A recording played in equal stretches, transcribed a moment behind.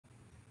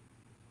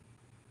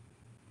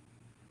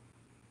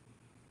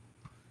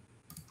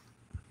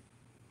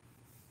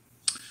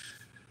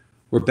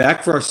We're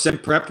back for our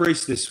second prep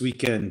race this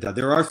weekend.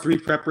 There are three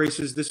prep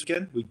races this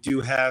weekend. We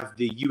do have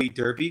the UA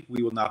Derby.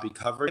 We will not be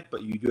covering it,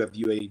 but you do have the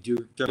UA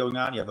Derby going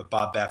on. You have a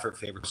Bob Baffert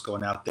favorites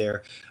going out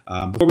there.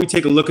 Before we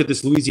take a look at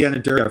this Louisiana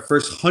Derby, our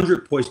first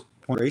 100-point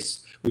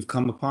race we've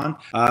come upon.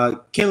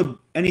 Caleb,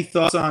 any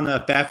thoughts on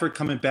Baffert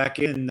coming back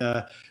in?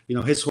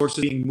 His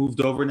horses being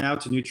moved over now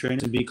to new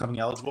trainers and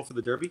becoming eligible for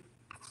the Derby?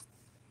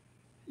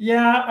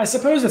 Yeah, I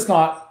suppose it's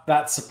not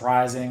that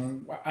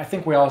surprising. I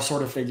think we all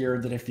sort of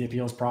figured that if the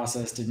appeals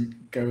process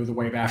didn't go the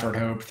way Baffert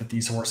hoped, that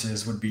these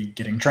horses would be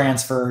getting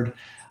transferred.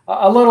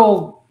 A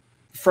little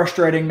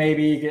frustrating,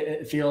 maybe.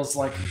 It feels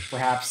like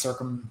perhaps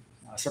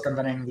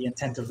circumventing the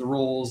intent of the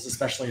rules,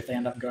 especially if they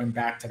end up going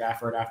back to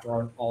Baffert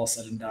after all is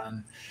said and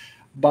done.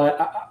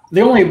 But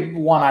the only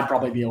one I'd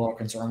probably be a little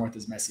concerned with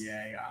is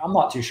Messier. I'm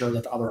not too sure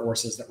that the other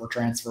horses that were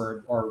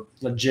transferred are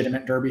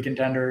legitimate Derby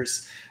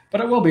contenders,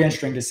 but it will be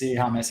interesting to see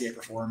how Messier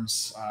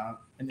performs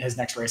in his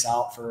next race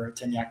out for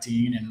Tignac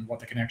and what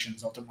the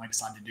connections ultimately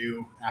decide to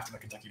do after the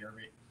Kentucky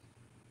Derby.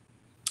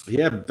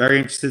 Yeah, very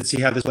interested to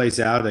see how this plays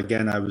out.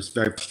 Again, I was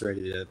very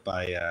frustrated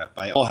by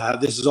how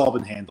this has all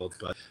been handled,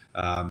 but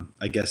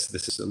I guess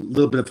this is a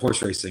little bit of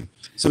horse racing.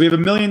 So we have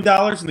 $1 million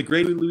in the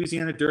Great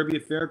Louisiana Derby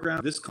at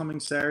Fairground this coming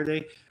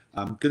Saturday.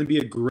 Going to be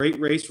a great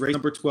race. Race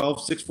number 12,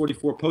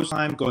 6:44 post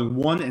time, going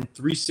 1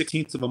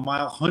 3/16 of a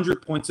mile.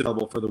 100 points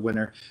available for the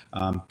winner.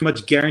 Pretty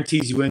much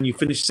guarantees you win. You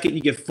finish second,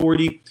 you get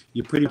 40.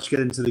 You pretty much get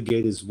into the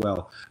gate as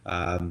well.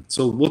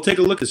 So we'll take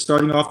a look at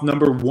starting off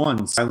number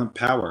 1, Silent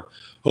Power.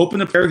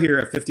 Hoping a pair here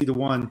at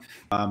 50-1.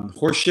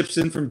 Horse ships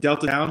in from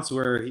Delta Downs,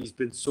 where he's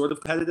been sort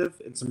of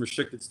competitive in some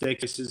restricted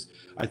stake races.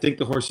 I think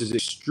the horse is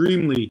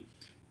extremely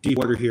deep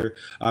water here.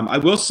 I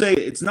will say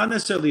it's not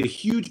necessarily a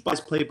huge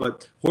bias play,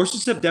 but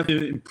horses have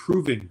definitely been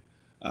improving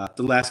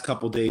the last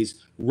couple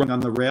days running on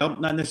the rail.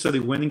 Not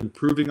necessarily winning,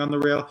 improving on the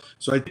rail.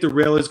 So I think the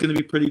rail is going to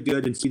be pretty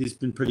good, and speed has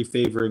been pretty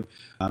favoring.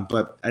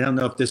 But I don't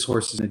know if this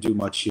horse is going to do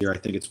much here. I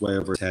think it's way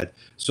over his head.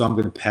 So I'm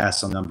going to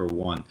pass on number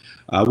 1.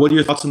 What are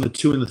your thoughts on the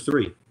 2 and the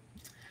 3?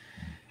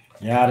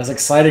 Yeah, it is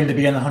exciting to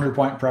be in the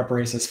 100-point prep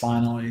races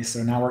finally.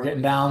 So now we're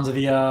getting down to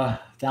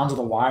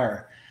the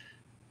wire.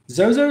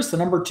 Zozos, the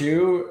number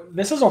 2.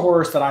 This is a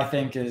horse that I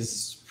think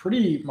is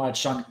pretty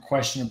much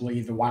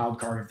unquestionably the wild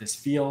card of this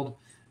field.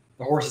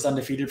 The horse is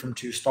undefeated from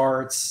 2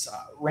 starts.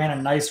 Ran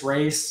a nice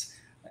race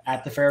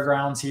at the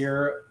fairgrounds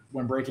here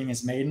when breaking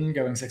his maiden,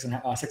 going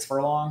 6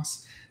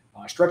 furlongs.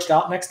 Stretched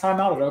out next time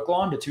out at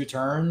Oaklawn to 2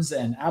 turns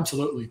and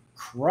absolutely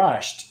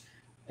crushed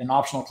an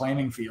optional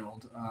claiming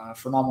field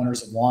for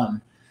non-winners of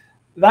 1.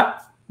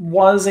 That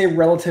was a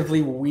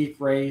relatively weak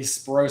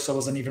race. Barossa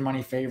was an even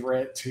money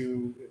favorite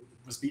who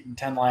was beaten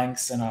 10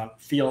 lengths in a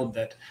field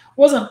that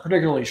wasn't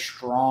particularly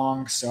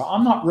strong. So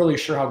I'm not really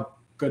sure how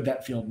good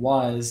that field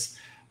was.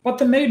 But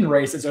the maiden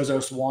race that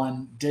Zozos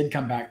won did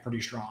come back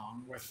pretty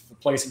strong, with the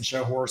place and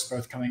show horse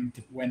both coming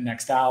to win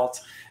next out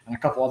and a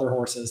couple other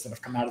horses that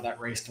have come out of that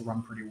race to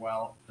run pretty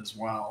well as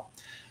well.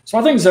 So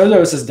I think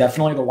Zozos is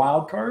definitely the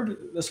wild card.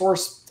 This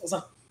horse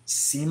doesn't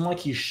seem like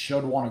he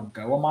should want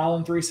to go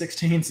 1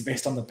 3/16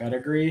 based on the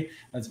pedigree.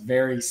 That's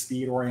very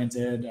speed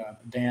oriented.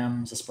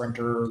 Dam was a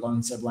sprinter.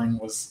 Lone Sibling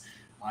was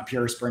a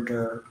pure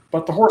sprinter,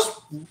 but the horse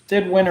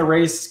did win a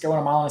race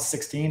going 1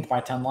 16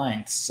 by 10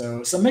 lengths.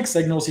 So some mixed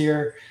signals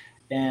here,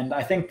 and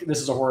I think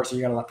this is a horse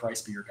you got to let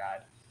price be your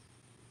guide.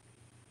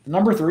 The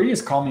number 3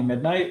 is Call Me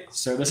Midnight.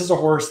 So this is a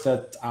horse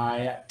that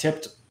I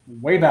tipped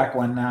way back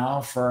when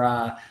now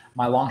for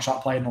my long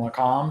shot play in the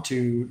Lacombe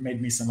to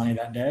made me some money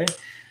that day.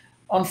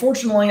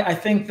 Unfortunately, I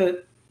think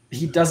that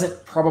he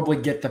doesn't probably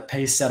get the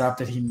pace set up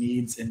that he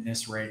needs in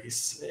this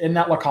race. In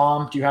that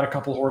Lacombe, you had a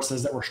couple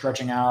horses that were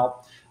stretching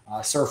out,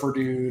 Surfer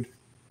Dude,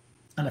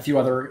 and a few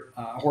other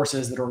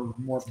horses that are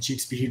more of the cheap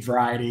speed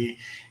variety.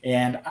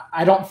 And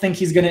I don't think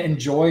he's going to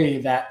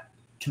enjoy that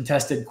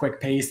contested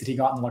quick pace that he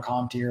got in the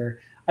Lacombe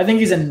tier. I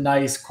think he's a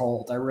nice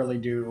colt. I really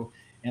do.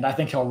 And I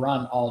think he'll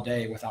run all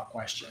day without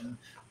question.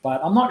 But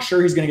I'm not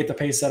sure he's going to get the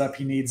pace set up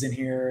he needs in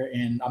here.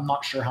 And I'm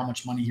not sure how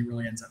much money he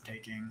really ends up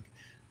taking.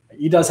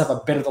 He does have a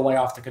bit of the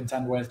layoff to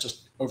contend with,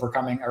 just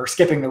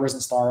skipping the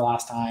Risen Star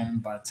last time.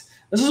 But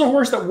this is a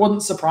horse that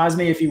wouldn't surprise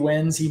me if he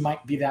wins. He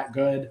might be that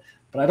good,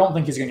 but I don't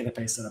think he's going to get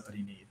the pace set up that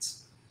he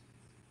needs.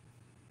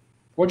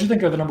 What'd you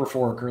think of the number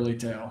 4, Curly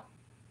Tail?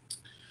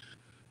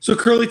 So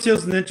Curly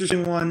Tail's an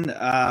interesting one.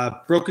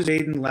 Broke his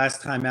maiden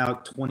last time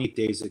out 28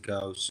 days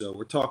ago. So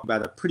we're talking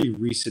about a pretty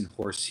recent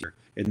horse here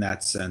in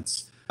that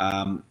sense.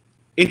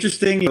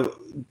 Interesting,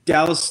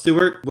 Dallas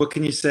Stewart, what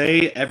can you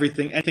say?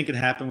 Anything can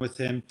happen with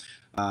him.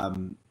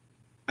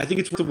 I think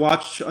it's worth to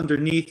watch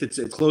underneath. It's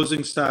a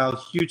closing style,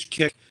 huge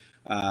kick.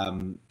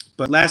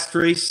 But last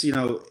race,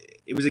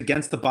 it was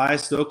against the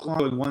bias to Oaklawn,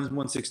 going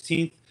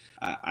 1/116.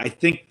 I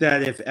think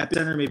that if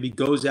Epicenter maybe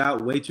goes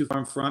out way too far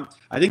in front,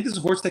 I think this is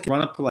a horse that can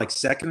run up to like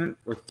 2nd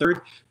or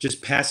 3rd,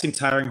 just passing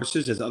tiring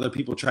horses as other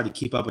people try to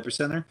keep up with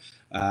Epicenter.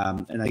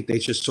 And I think they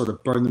just sort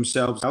of burn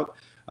themselves out.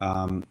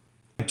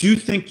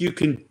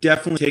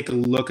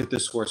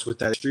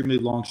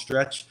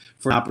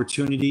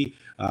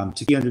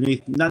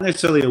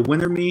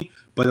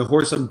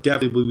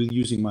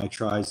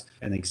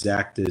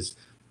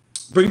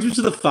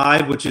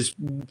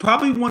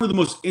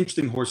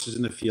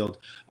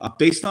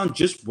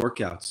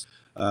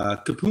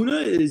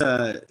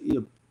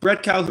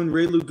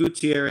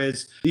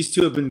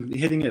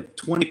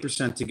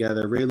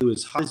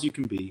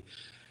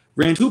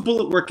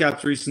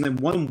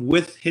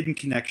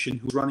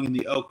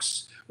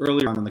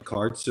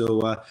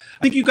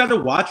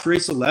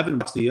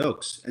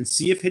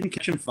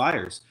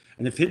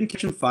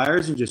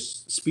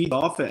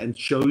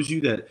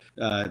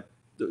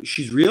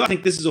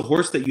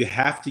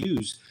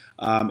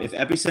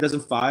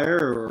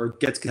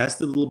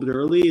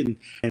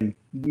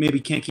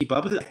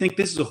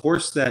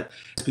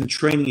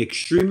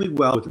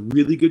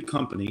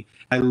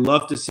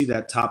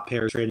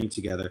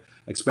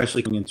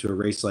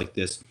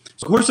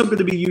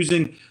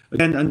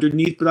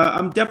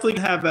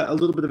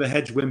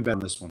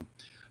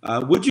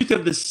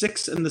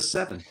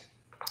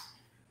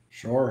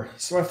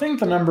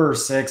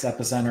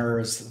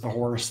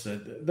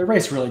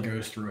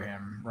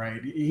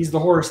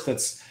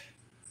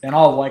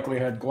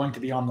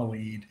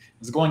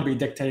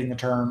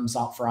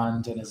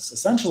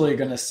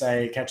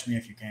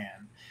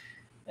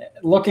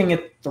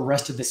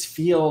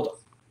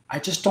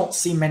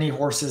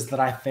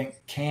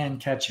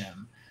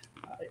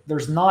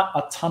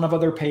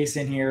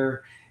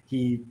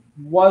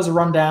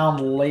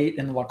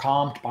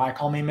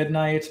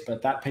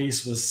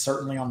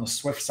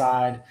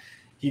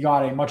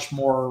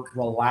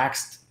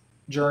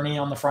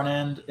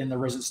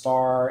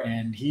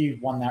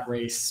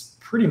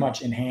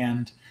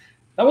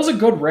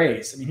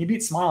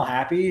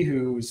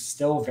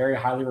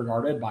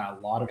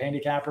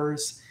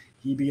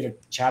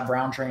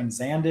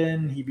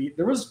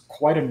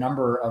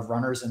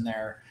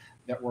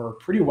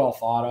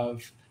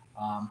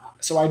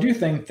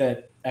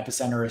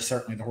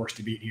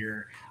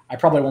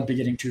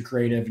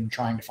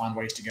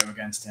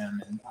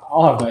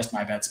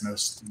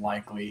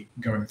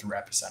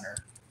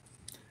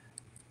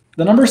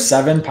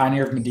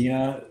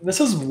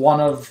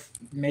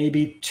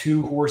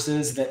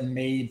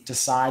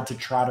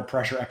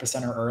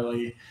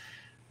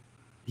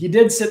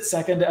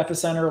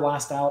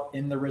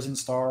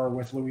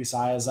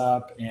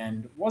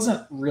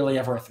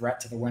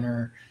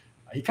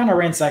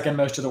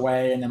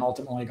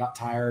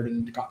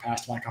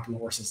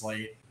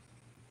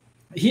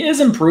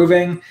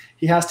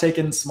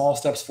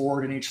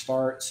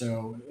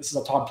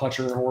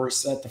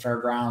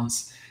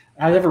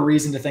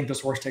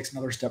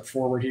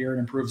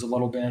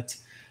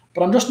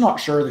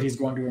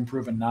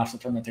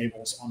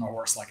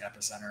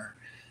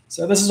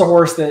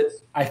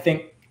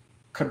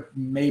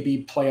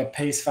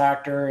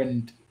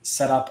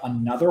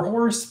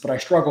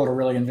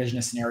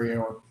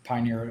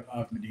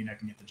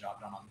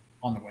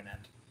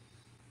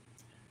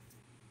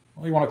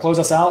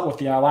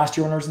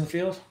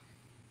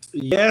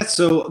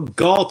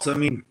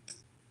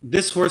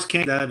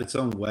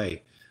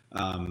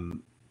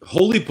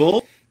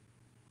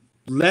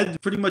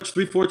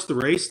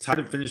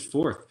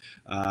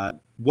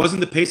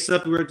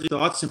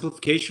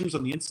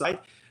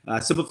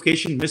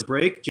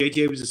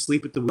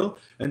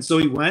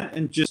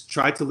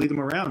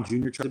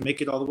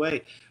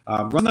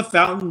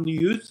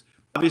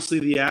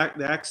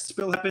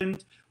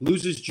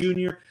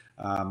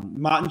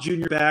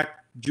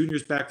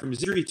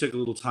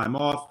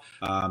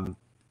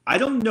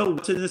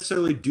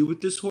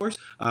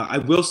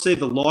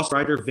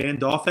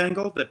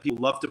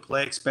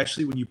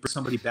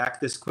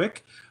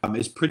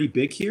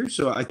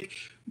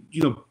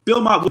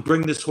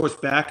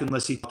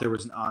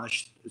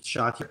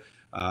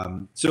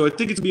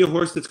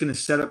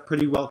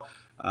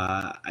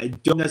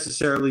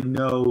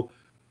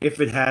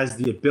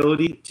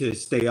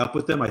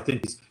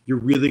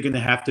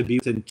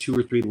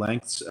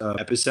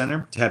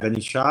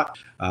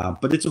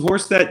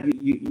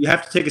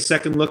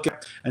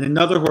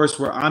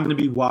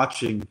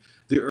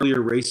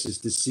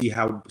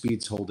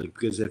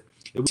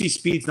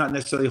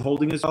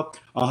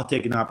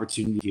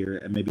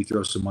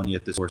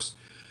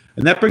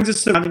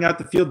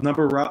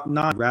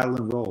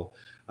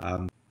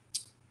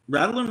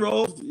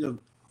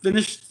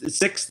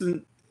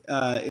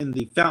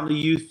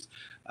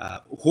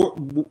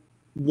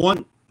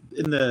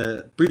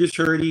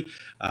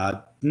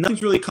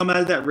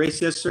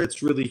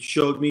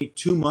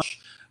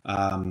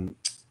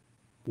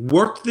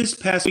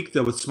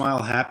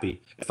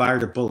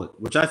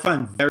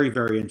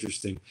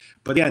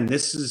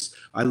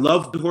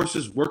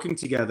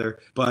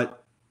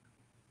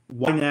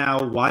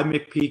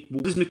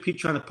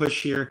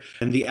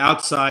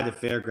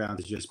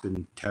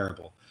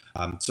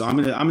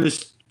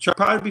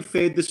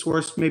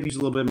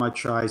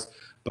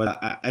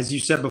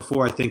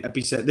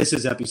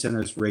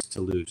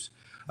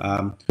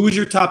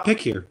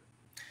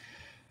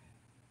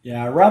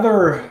 Yeah,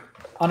 rather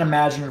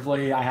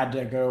unimaginatively, I had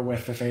to go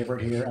with the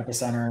favorite here,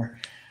 Epicenter.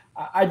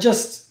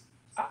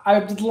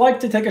 I'd like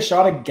to take a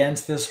shot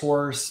against this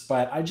horse,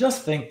 but I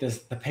just think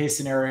the pace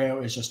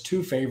scenario is just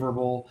too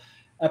favorable.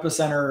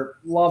 Epicenter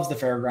loves the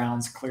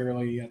fairgrounds,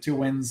 clearly. 2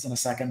 wins and a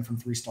second from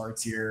 3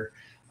 starts here.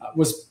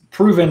 Was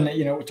proven,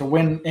 to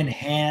win in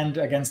hand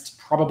against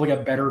probably a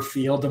better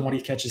field than what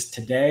he catches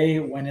today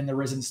when in the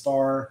Risen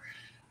Star.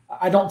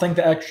 I don't think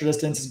the extra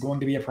distance is going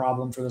to be a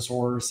problem for this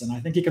horse, and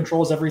I think he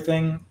controls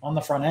everything on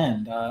the front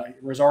end.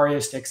 Rosario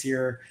sticks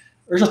here.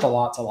 There's just a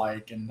lot to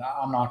like, and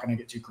I'm not going to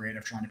get too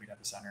creative trying to beat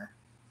Epicenter.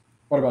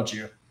 What about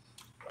you?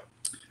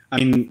 I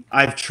mean,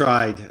 I've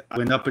tried. I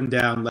went up and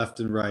down, left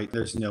and right.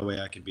 There's no way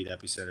I can beat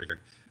Epicenter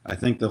here. I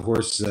think the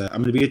horse,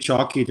 I'm going to be a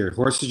chalk eater.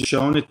 Horse has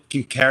shown it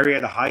can carry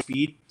at a high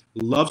speed,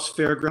 loves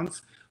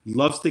fairgrounds,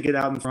 loves to get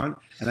out in front,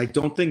 and I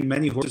don't think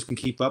many horses can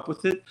keep up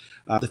with it.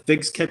 The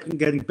figs kept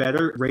getting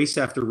better race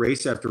after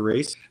race after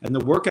race, and the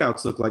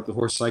workouts look like the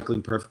horse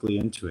cycling perfectly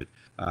into it.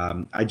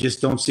 I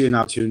just don't see an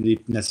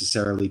opportunity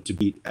necessarily to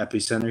beat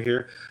Epicenter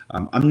here.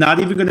 I'm not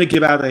even going to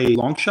give out a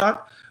long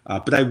shot,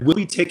 but I will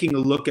be taking a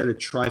look at a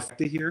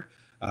trifecta here.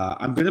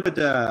 I'm going to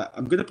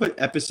put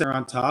Epicenter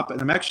on top, and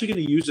I'm actually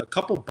going to use a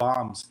couple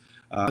bombs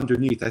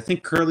underneath. I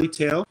think Curly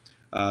Tail,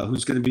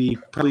 who's going to be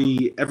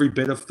probably every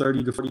bit of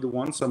 30 to 40 to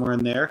 1, somewhere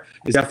in there,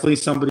 is definitely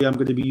somebody I'm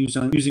going to be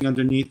using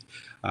underneath.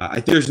 I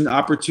think there's an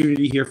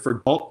opportunity here for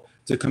Bolt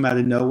to come out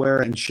of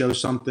nowhere and show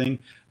something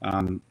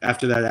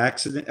after that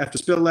accident, after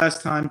spill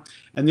last time.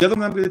 And the other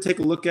one I'm going to take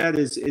a look at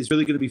is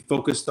really going to be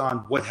focused on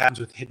what happens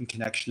with Hidden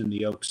Connection in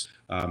the Oaks.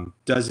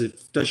 Does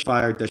she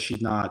fire? Does she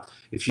not?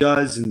 If she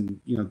does, and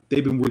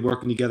they've been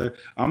working together,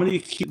 I'm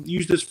going to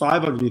use this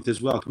 5 underneath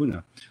as well.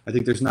 Kuna. I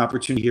think there's an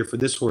opportunity here for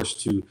this horse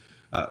to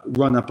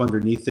run up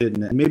underneath it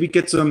and maybe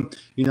get some,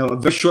 a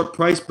very short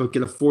price, but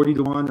get a 40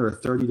 to 1 or a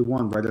 30 to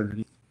 1 right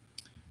underneath.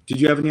 Did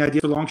you have any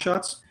idea for long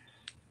shots?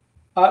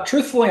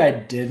 Truthfully, I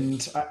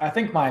didn't. I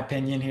think my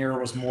opinion here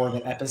was more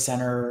that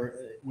Epicenter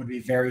would be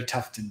very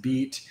tough to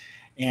beat.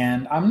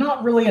 And I'm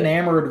not really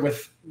enamored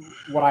with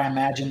what I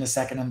imagine the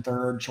second and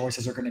third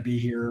choices are going to be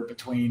here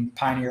between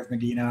Pioneer of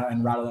Medina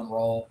and Rattle and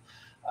Roll.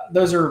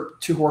 Those are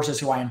 2 horses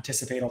who I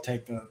anticipate will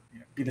take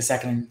be the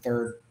second and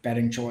third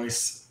betting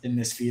choice in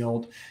this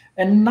field.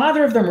 And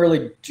neither of them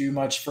really do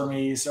much for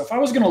me. So if I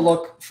was going to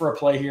look for a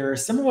play here,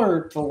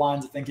 similar to the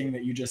lines of thinking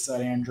that you just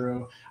said,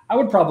 Andrew, I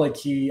would probably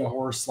key a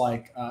horse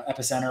like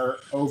Epicenter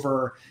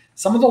over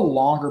some of the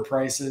longer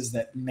prices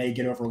that may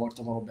get overlooked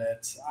a little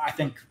bit. I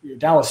think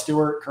Dallas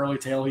Stewart, Curly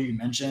Tail, who you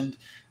mentioned.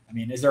 I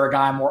mean, is there a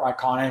guy more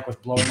iconic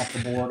with blowing up the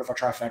board of a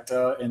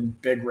trifecta in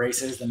big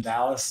races than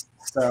Dallas?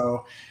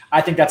 So I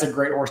think that's a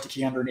great horse to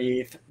key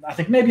underneath. I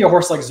think maybe a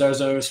horse like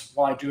Zozos,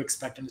 while I do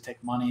expect him to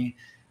take money,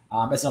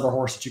 it's another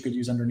horse that you could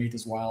use underneath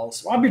as well.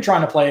 So I'd be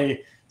trying to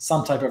play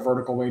some type of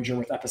vertical wager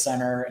with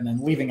Epicenter and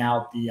then leaving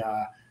out the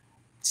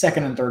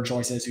second and third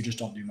choices who just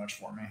don't do much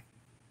for me.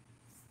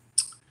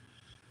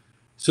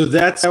 So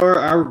that's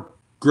our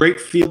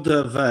great field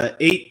of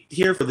 8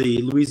 here for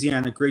the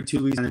Grade 2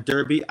 Louisiana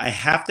Derby. I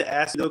have to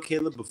ask you, though,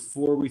 Caleb,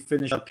 before we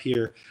finish up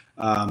here,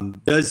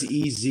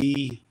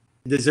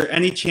 is there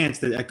any chance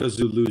that Echo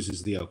Zoo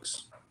loses the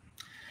Oaks?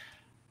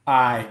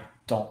 I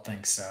don't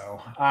think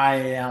so. I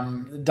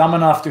am dumb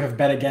enough to have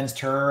bet against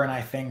her, and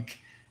I think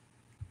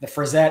the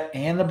Frizette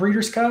and the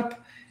Breeders'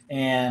 Cup,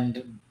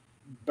 and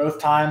both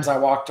times I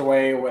walked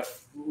away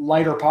with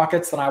lighter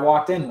pockets than I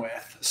walked in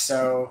with.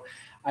 So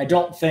I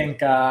don't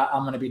think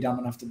I'm going to be dumb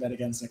enough to bet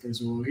against Echo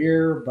Zoo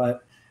here,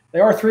 but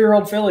they are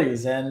 3-year-old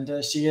fillies,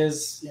 and she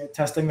is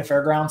testing the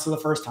fairgrounds for the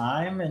first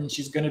time, and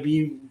she's going to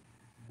be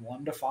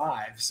 1 to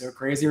 5. So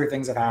crazier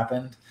things have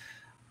happened,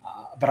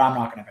 but I'm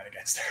not going to bet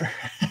against her.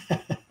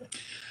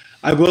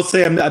 I will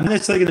say I'm not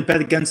necessarily going to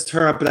bet against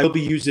her, but I will be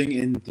using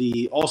in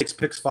the All 6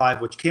 Picks 5,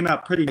 which came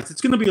out pretty nice.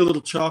 It's going to be a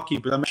little chalky,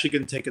 but I'm actually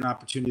going to take an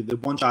opportunity. The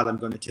one shot I'm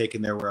going to take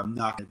in there where I'm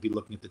not going to be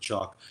looking at the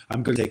chalk,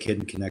 I'm going to take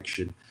Hidden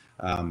Connection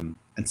and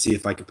see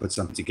if I can put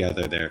something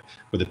together there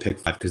with a Pick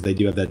 5, because they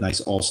do have that nice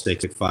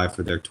All-Stakes Pick 5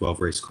 for their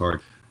 12-race card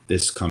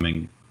this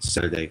coming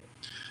Saturday.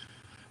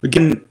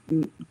 Again,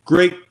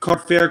 great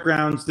card,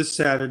 fairgrounds this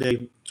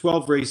Saturday,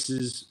 12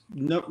 races.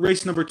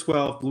 Race number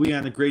 12,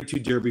 Louisiana Grade 2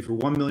 Derby for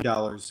 $1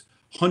 million.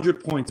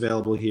 100 points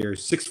available here,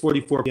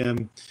 6:44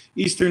 p.m.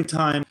 Eastern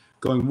Time,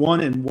 going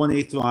 1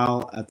 1/8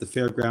 mile at the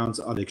fairgrounds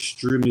on an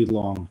extremely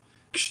long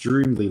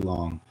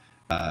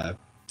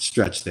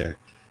stretch there.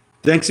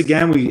 Thanks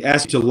again. We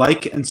ask you to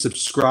like and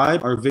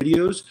subscribe our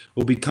videos.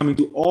 We'll be coming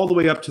all the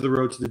way up to the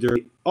road to the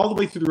Derby, all the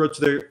way through the road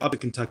to up the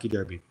Kentucky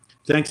Derby.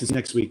 Thanks. Until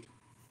next week.